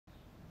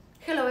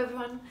Hello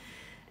everyone,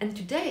 and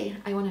today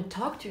I want to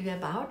talk to you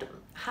about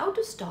how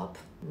to stop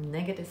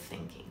negative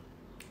thinking.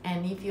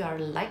 And if you are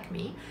like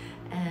me,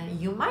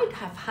 you might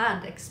have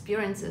had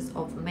experiences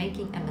of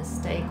making a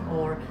mistake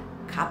or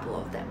couple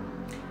of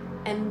them,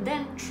 and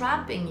then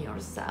trapping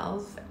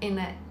yourself in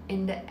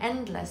the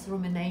endless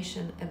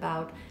rumination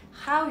about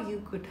how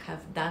you could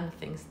have done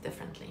things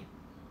differently.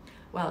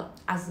 Well,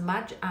 as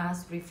much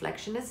as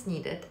reflection is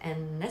needed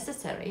and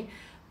necessary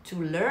to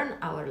learn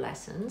our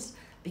lessons,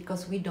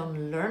 because we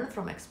don't learn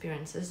from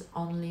experiences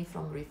only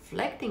from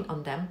reflecting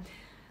on them,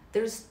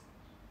 there's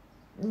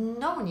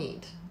no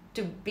need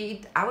to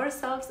beat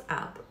ourselves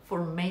up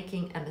for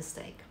making a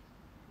mistake.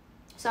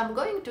 So, I'm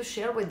going to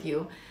share with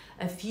you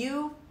a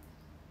few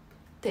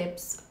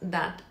tips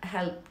that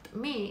helped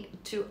me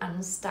to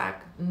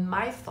unstuck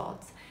my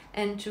thoughts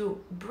and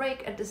to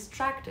break a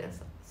destructive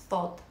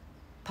thought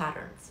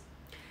patterns.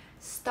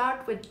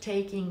 Start with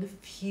taking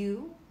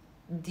few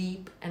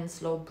deep and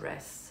slow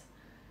breaths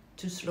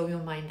to slow your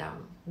mind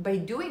down. By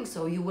doing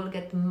so, you will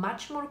get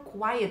much more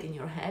quiet in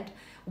your head,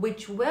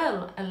 which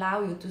will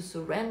allow you to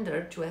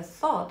surrender to a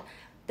thought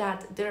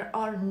that there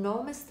are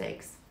no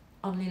mistakes,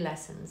 only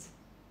lessons.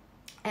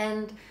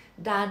 And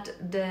that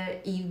the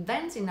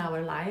events in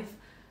our life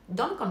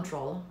don't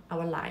control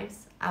our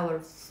lives, our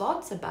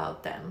thoughts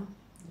about them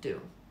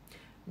do.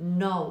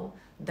 Know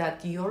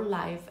that your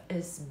life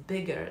is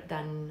bigger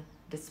than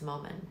this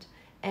moment,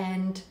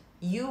 and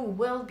you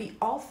will be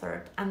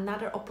offered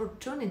another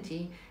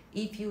opportunity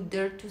if you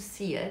dare to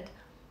see it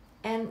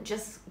and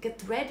just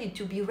get ready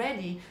to be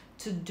ready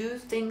to do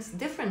things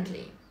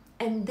differently,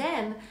 and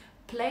then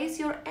place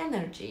your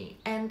energy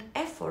and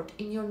effort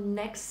in your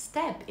next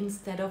step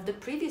instead of the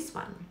previous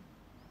one.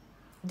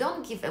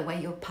 Don't give away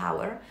your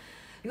power.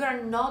 You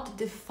are not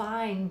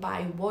defined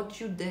by what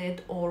you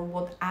did or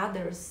what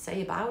others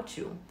say about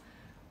you,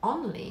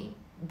 only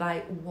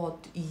by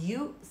what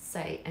you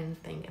say and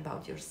think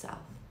about yourself.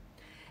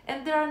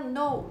 And there are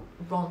no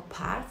wrong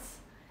paths.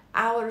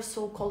 Our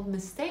so-called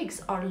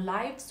mistakes are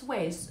life's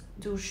ways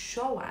to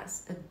show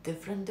us a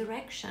different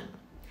direction.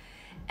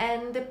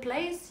 And the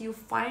place you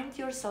find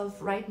yourself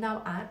right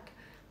now at,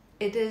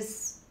 it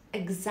is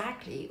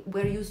exactly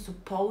where you're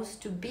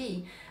supposed to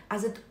be,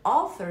 as it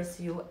offers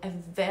you a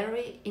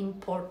very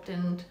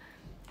important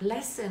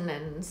lesson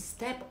and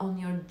step on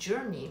your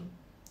journey,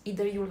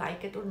 either you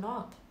like it or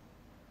not.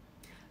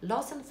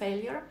 Loss and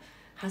failure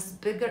has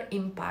bigger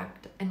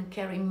impact and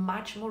carry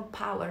much more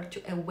power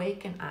to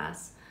awaken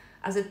us,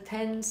 as it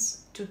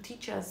tends to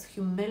teach us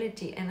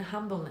humility and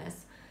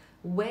humbleness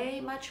way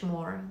much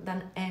more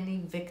than any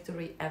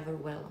victory ever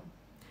will.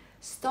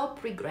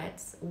 Stop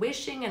regrets,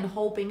 wishing and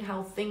hoping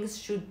how things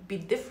should be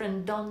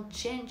different don't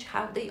change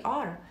how they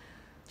are.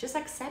 Just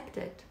accept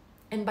it.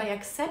 And by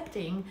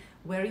accepting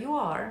where you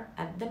are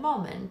at the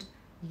moment,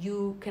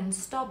 you can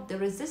stop the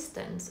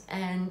resistance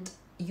and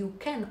you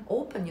can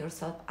open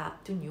yourself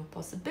up to new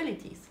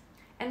possibilities.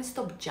 And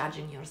stop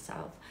judging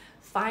yourself.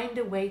 Find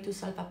a way to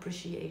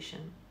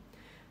self-appreciation.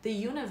 The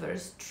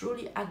universe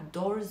truly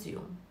adores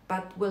you,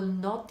 but will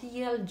not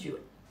yield you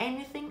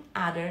anything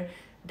other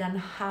than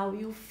how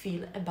you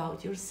feel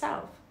about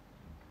yourself.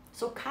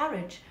 So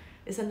courage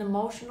is an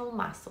emotional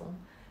muscle.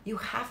 You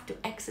have to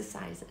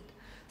exercise it.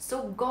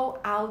 So go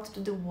out to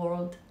the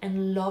world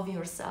and love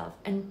yourself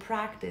and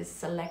practice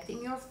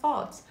selecting your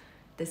thoughts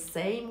the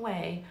same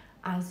way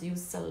as you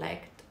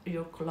select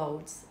your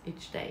clothes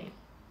each day.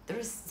 There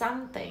is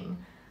something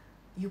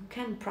you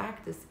can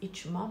practice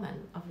each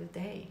moment of the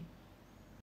day.